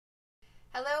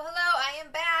Hello, hello, I am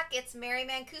back. It's Mary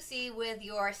Mancusi with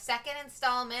your second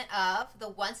installment of the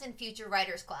Once and Future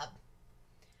Writers Club.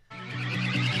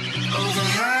 Oh, the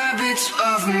habits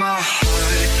of my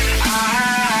heart,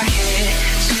 I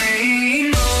can't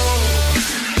say no.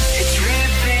 It's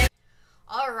ripping.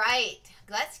 All right,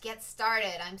 let's get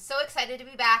started. I'm so excited to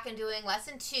be back and doing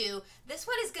lesson 2. This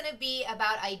one is going to be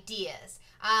about ideas.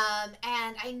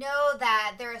 And I know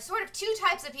that there are sort of two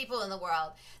types of people in the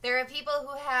world. There are people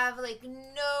who have like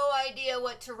no idea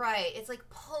what to write. It's like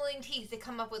pulling teeth to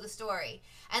come up with a story.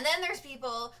 And then there's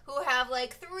people who have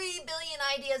like 3 billion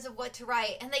ideas of what to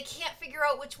write and they can't figure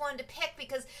out which one to pick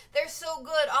because they're so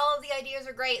good. All of the ideas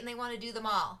are great and they want to do them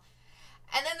all.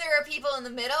 And then there are people in the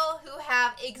middle who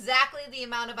have exactly the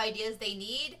amount of ideas they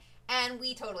need, and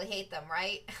we totally hate them,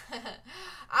 right?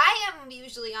 I am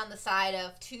usually on the side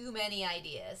of too many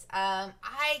ideas.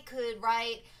 I could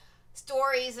write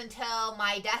stories until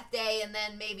my death day and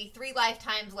then maybe 3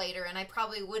 lifetimes later, and I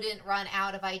probably wouldn't run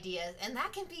out of ideas. And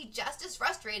that can be just as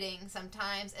frustrating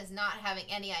sometimes as not having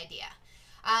any idea.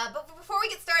 But before we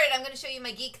get started, I'm going to show you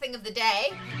my geek thing of the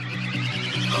day.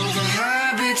 Oh, the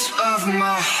habits of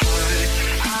my heart,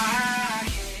 I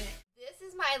can't. This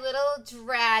is my little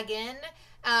dragon.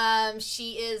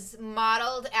 She is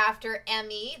modeled after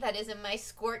Emmy, that is in my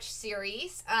Scorched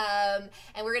series, and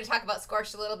we're going to talk about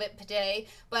Scorched a little bit today,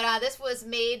 but this was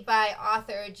made by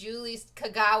author Julie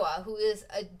Kagawa, who is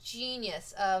a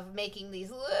genius of making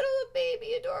these little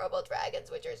baby adorable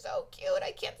dragons, which are so cute.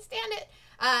 I can't stand it.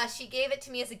 She gave it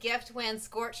to me as a gift when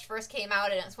Scorched first came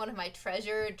out, and it's one of my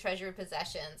treasured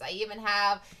possessions. I even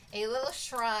have a little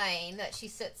shrine that she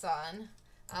sits on.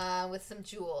 With some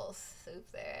jewels. Oops,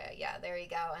 there, yeah, there you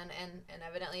go, and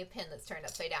evidently a pin that's turned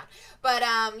upside down. But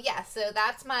yeah, so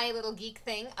that's my little geek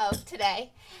thing of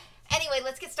today. Anyway,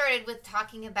 let's get started with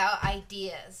talking about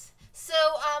ideas. So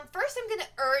first I'm going to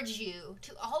urge you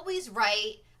to always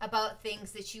write about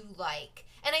things that you like.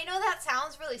 And I know that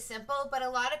sounds really simple, but a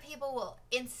lot of people will,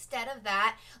 instead of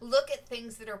that, look at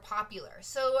things that are popular.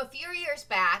 So a few years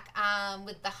back,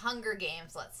 with the Hunger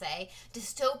Games, let's say,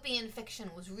 dystopian fiction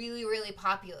was really, really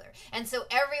popular. And so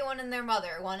everyone and their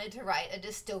mother wanted to write a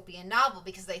dystopian novel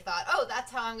because they thought, oh,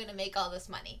 that's how I'm going to make all this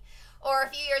money. Or a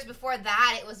few years before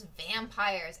that, it was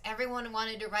vampires. Everyone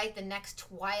wanted to write the next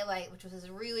Twilight, which was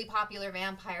a really popular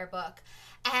vampire book.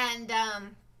 And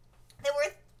there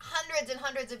were hundreds and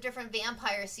hundreds of different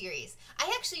vampire series.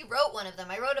 I actually wrote one of them.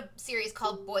 I wrote a series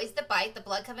called Boys That Bite, the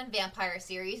Blood Coven Vampire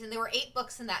series, and there were 8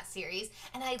 books in that series,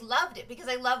 and I loved it because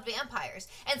I love vampires.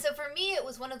 And so for me, it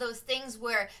was one of those things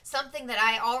where something that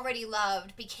I already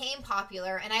loved became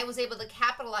popular, and I was able to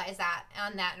capitalize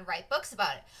on that and write books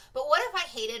about it. But what if I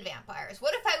hated vampires?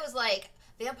 What if I was like,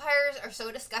 vampires are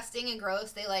so disgusting and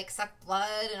gross, they like suck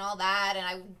blood and all that, and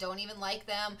I don't even like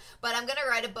them, but I'm gonna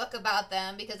write a book about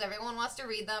them because everyone wants to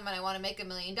read them and I want to make $1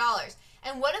 million.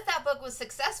 And what if that book was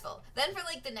successful? Then for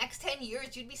like the next 10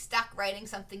 years, you'd be stuck writing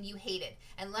something you hated.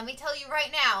 And let me tell you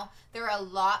right now, there are a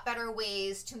lot better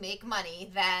ways to make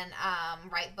money than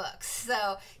write books.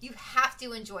 So you have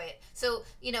to enjoy it. So,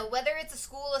 you know, whether it's a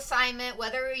school assignment,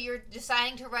 whether you're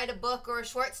deciding to write a book or a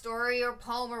short story or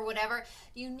poem or whatever,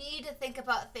 you need to think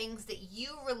about things that you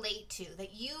relate to,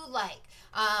 that you like,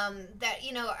 that,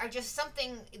 you know, are just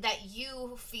something that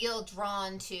you feel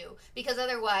drawn to, because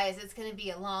otherwise it's going to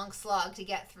be a long slog to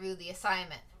get through the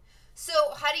assignment. So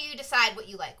how do you decide what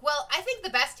you like? Well, I think the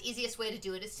best, easiest way to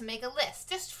do it is to make a list.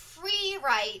 Just free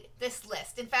write this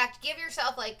list. In fact, give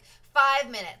yourself like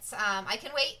 5 minutes. I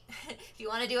can wait. If you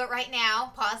want to do it right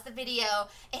now, pause the video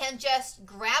and just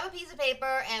grab a piece of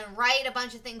paper and write a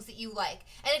bunch of things that you like.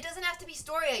 And it doesn't have to be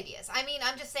story ideas. I mean,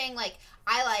 I'm just saying, like,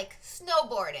 I like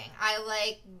snowboarding. I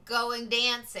like going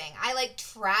dancing. I like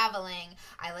traveling.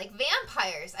 I like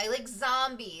vampires. I like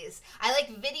zombies. I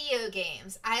like video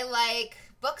games. I like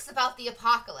books about the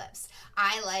apocalypse.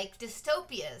 I like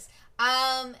dystopias.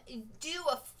 Do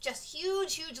a just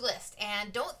huge list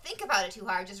and don't think about it too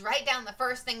hard. Just write down the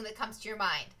first thing that comes to your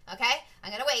mind. Okay?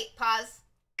 I'm gonna wait. Pause.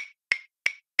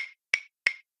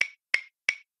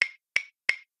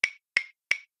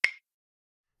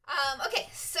 Okay,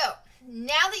 so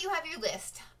now that you have your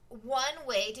list, one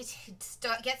way to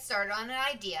get started on an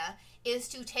idea is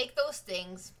to take those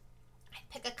things,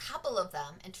 pick a couple of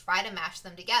them and try to mash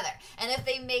them together. And if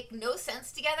they make no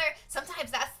sense together,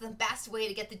 sometimes that's the best way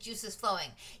to get the juices flowing.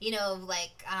 You know,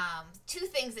 like 2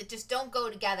 things that just don't go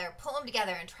together, pull them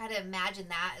together and try to imagine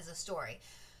that as a story.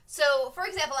 So, for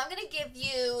example, I'm going to give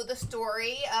you the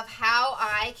story of how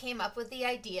I came up with the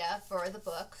idea for the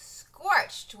book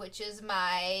Scorched, which is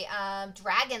my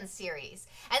dragon series.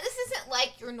 And this isn't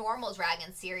like your normal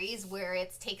dragon series where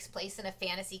it takes place in a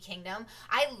fantasy kingdom.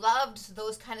 I loved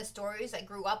those kind of stories. I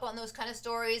grew up on those kind of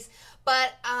stories.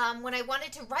 But when I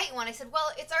wanted to write one, I said,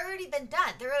 well, it's already been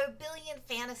done. There are a billion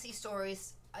fantasy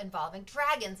stories involving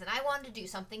dragons, and I wanted to do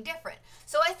something different.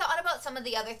 So I thought about some of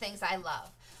the other things I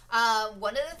love.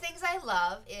 One of the things I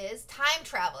love is time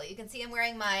travel. You can see I'm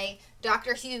wearing my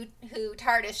Doctor Who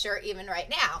TARDIS shirt even right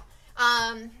now.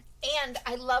 And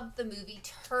I love the movie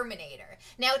Terminator.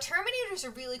 Now, Terminator is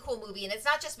a really cool movie, and it's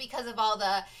not just because of all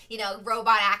the,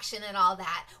 robot action and all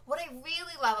that. What I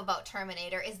really love about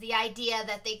Terminator is the idea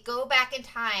that they go back in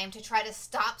time to try to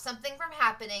stop something from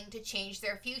happening to change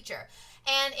their future.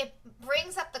 And it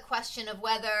brings up the question of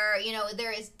whether,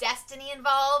 there is destiny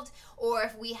involved or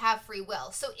if we have free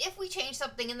will. So if we change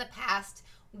something in the past,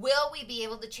 will we be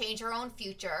able to change our own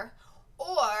future?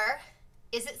 Or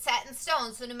is it set in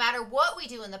stone? So no matter what we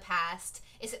do in the past,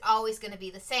 is it always going to be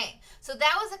the same? So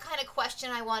that was the kind of question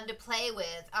I wanted to play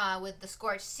with the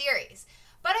Scorched series.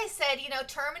 But I said,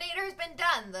 Terminator has been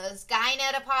done. The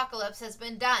Skynet apocalypse has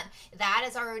been done. That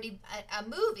is already a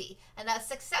movie, and a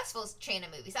successful chain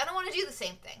of movies. I don't want to do the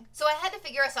same thing. So I had to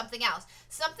figure out something else.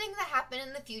 Something that happened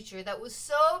in the future that was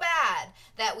so bad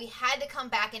that we had to come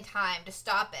back in time to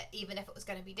stop it, even if it was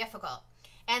going to be difficult.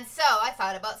 And so I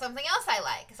thought about something else I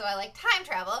like. So I like time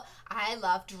travel. I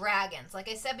love dragons. Like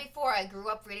I said before, I grew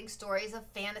up reading stories of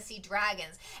fantasy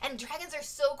dragons. And dragons are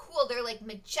so cool. They're like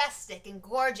majestic and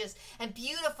gorgeous and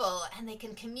beautiful. And they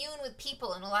can commune with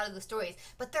people in a lot of the stories.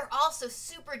 But they're also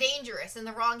super dangerous in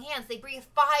the wrong hands. They breathe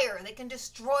fire. They can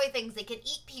destroy things. They can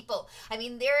eat people. I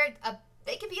mean,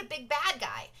 they can be a big bad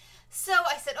guy. So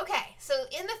I said, okay, so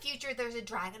in the future, there's a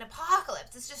dragon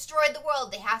apocalypse. It's destroyed the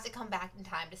world. They have to come back in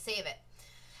time to save it.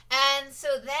 And so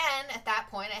then, at that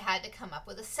point, I had to come up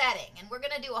with a setting. And we're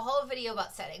going to do a whole video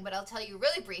about setting, but I'll tell you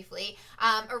really briefly.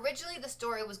 Originally, the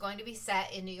story was going to be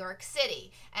set in New York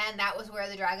City, and that was where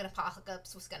the Dragon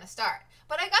Apocalypse was going to start.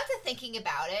 But I got to thinking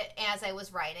about it as I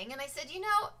was writing, and I said, it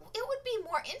would be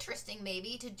more interesting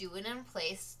maybe to do it in a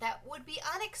place that would be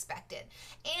unexpected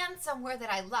and somewhere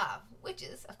that I love, which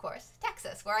is, of course,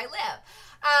 Texas, where I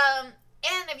live.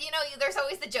 And, there's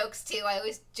always the jokes, too. I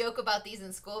always joke about these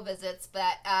in school visits,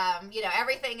 but,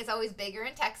 everything is always bigger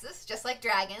in Texas, just like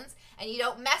dragons, and you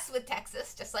don't mess with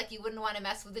Texas, just like you wouldn't want to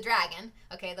mess with the dragon.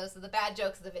 Okay, those are the bad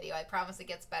jokes of the video. I promise it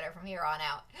gets better from here on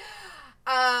out.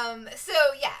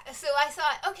 So I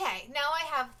thought, okay, now I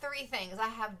have three things. I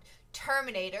have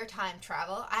Terminator, time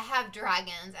travel, I have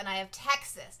dragons, and I have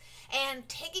Texas. And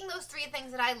taking those three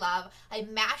things that I love, I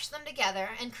mashed them together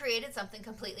and created something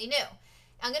completely new.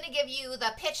 I'm going to give you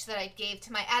the pitch that I gave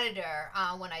to my editor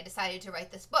when I decided to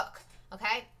write this book.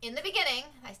 Okay? In the beginning,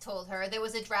 I told her, there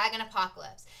was a dragon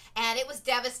apocalypse. And it was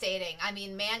devastating. I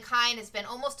mean, mankind has been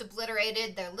almost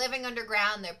obliterated. They're living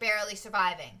underground. They're barely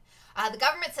surviving. The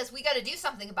government says, we got to do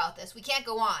something about this. We can't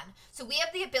go on. So we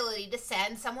have the ability to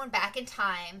send someone back in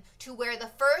time to where the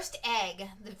first egg,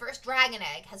 the first dragon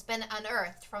egg, has been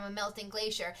unearthed from a melting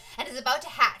glacier and is about to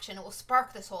hatch, and it will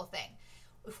spark this whole thing.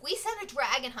 If we send a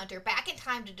dragon hunter back in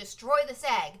time to destroy this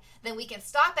egg, then we can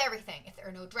stop everything. If there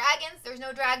are no dragons, there's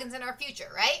no dragons in our future,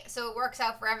 right? So it works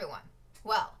out for everyone.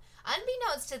 Well,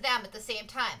 unbeknownst to them at the same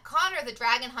time, Connor, the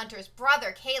dragon hunter's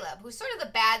brother, Caleb, who's sort of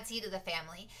the bad seed of the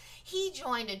family, he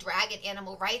joined a dragon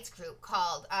animal rights group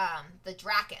called the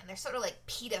Draken. They're sort of like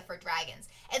PETA for dragons.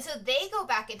 And so they go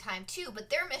back in time too,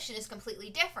 but their mission is completely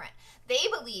different. They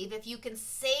believe if you can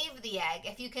save the egg,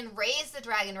 if you can raise the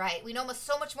dragon right, we know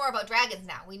so much more about dragons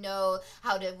now. We know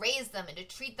how to raise them and to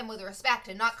treat them with respect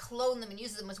and not clone them and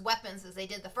use them as weapons as they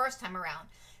did the first time around.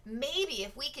 Maybe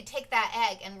if we could take that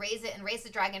egg and raise it and raise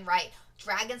the dragon right,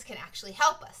 dragons can actually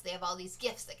help us. They have all these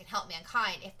gifts that can help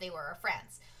mankind if they were our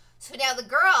friends. So now the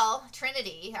girl,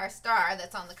 Trinity, our star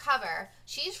that's on the cover,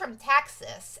 she's from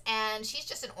Texas, and she's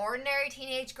just an ordinary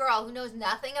teenage girl who knows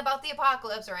nothing about the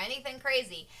apocalypse or anything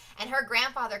crazy, and her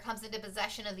grandfather comes into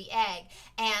possession of the egg,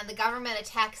 and the government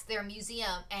attacks their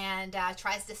museum and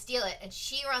tries to steal it, and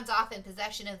she runs off in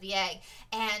possession of the egg,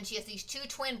 and she has these two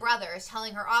twin brothers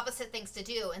telling her opposite things to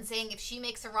do and saying if she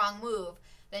makes a wrong move,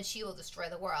 then she will destroy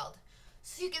the world.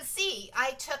 So you can see,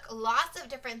 I took lots of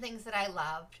different things that I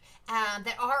loved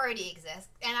that already exist,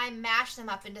 and I mashed them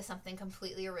up into something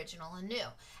completely original and new.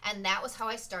 And that was how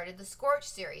I started the Scorched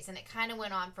series, and it kind of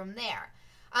went on from there.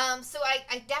 So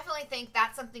I definitely think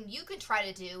that's something you can try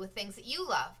to do with things that you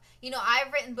love. You know,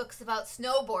 I've written books about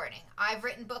snowboarding. I've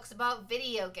written books about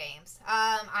video games.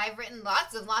 I've written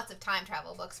lots of time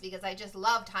travel books because I just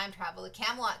love time travel. The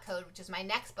Camelot Code, which is my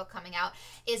next book coming out,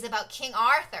 is about King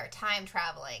Arthur time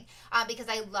traveling because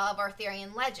I love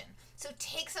Arthurian legend. So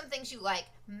take some things you like,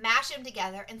 mash them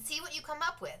together, and see what you come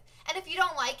up with. And if you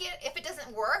don't like it, if it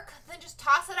doesn't work, then just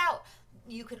toss it out.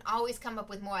 You can always come up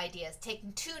with more ideas,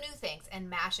 taking two new things and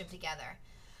mash them together.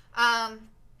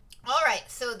 All right,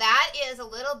 so that is a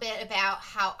little bit about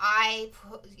how I,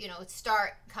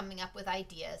 start coming up with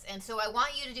ideas. And so I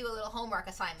want you to do a little homework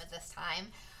assignment this time.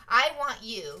 I want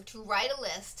you to write a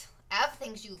list of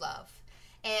things you love.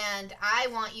 And I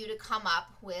want you to come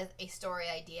up with a story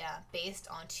idea based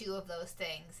on two of those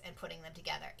things and putting them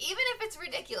together. Even if it's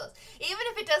ridiculous, even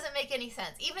if it doesn't make any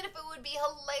sense, even if it would be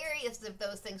hilarious if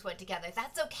those things went together,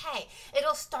 that's okay.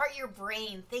 It'll start your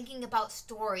brain thinking about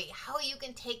story, how you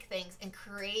can take things and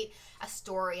create a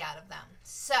story out of them.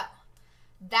 So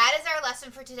that is our lesson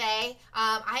for today.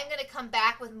 I'm going to come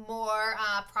back with more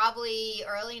probably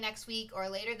early next week or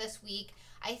later this week.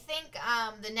 I think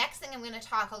the next thing I'm going to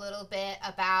talk a little bit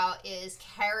about is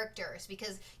characters,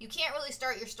 because you can't really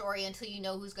start your story until you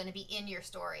know who's going to be in your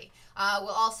story. We'll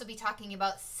also be talking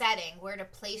about setting, where to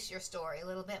place your story, a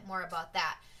little bit more about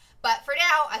that. But for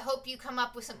now, I hope you come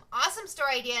up with some awesome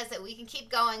story ideas that we can keep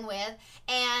going with.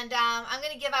 And I'm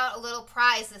going to give out a little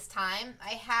prize this time.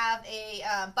 I have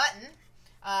a button,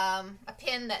 a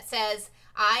pin that says,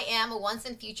 I am a once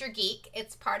and future geek.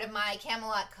 It's part of my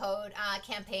Camelot Code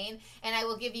campaign, and I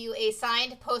will give you a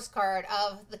signed postcard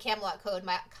of the Camelot Code,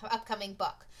 my upcoming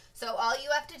book. So all you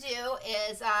have to do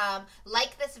is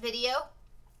like this video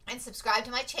and subscribe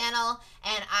to my channel,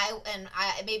 and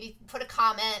I maybe put a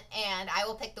comment, and I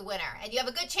will pick the winner. And you have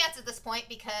a good chance at this point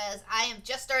because I am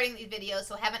just starting these videos,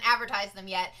 so I haven't advertised them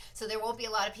yet, so there won't be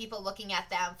a lot of people looking at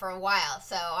them for a while.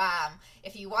 So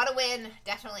if you want to win,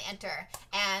 definitely enter.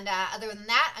 And other than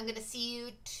that, I'm going to see you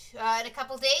in a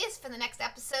couple days for the next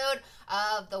episode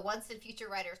of the Once and Future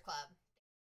Writers Club.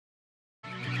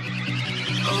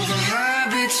 Oh, the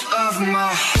habits of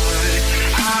my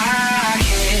heart,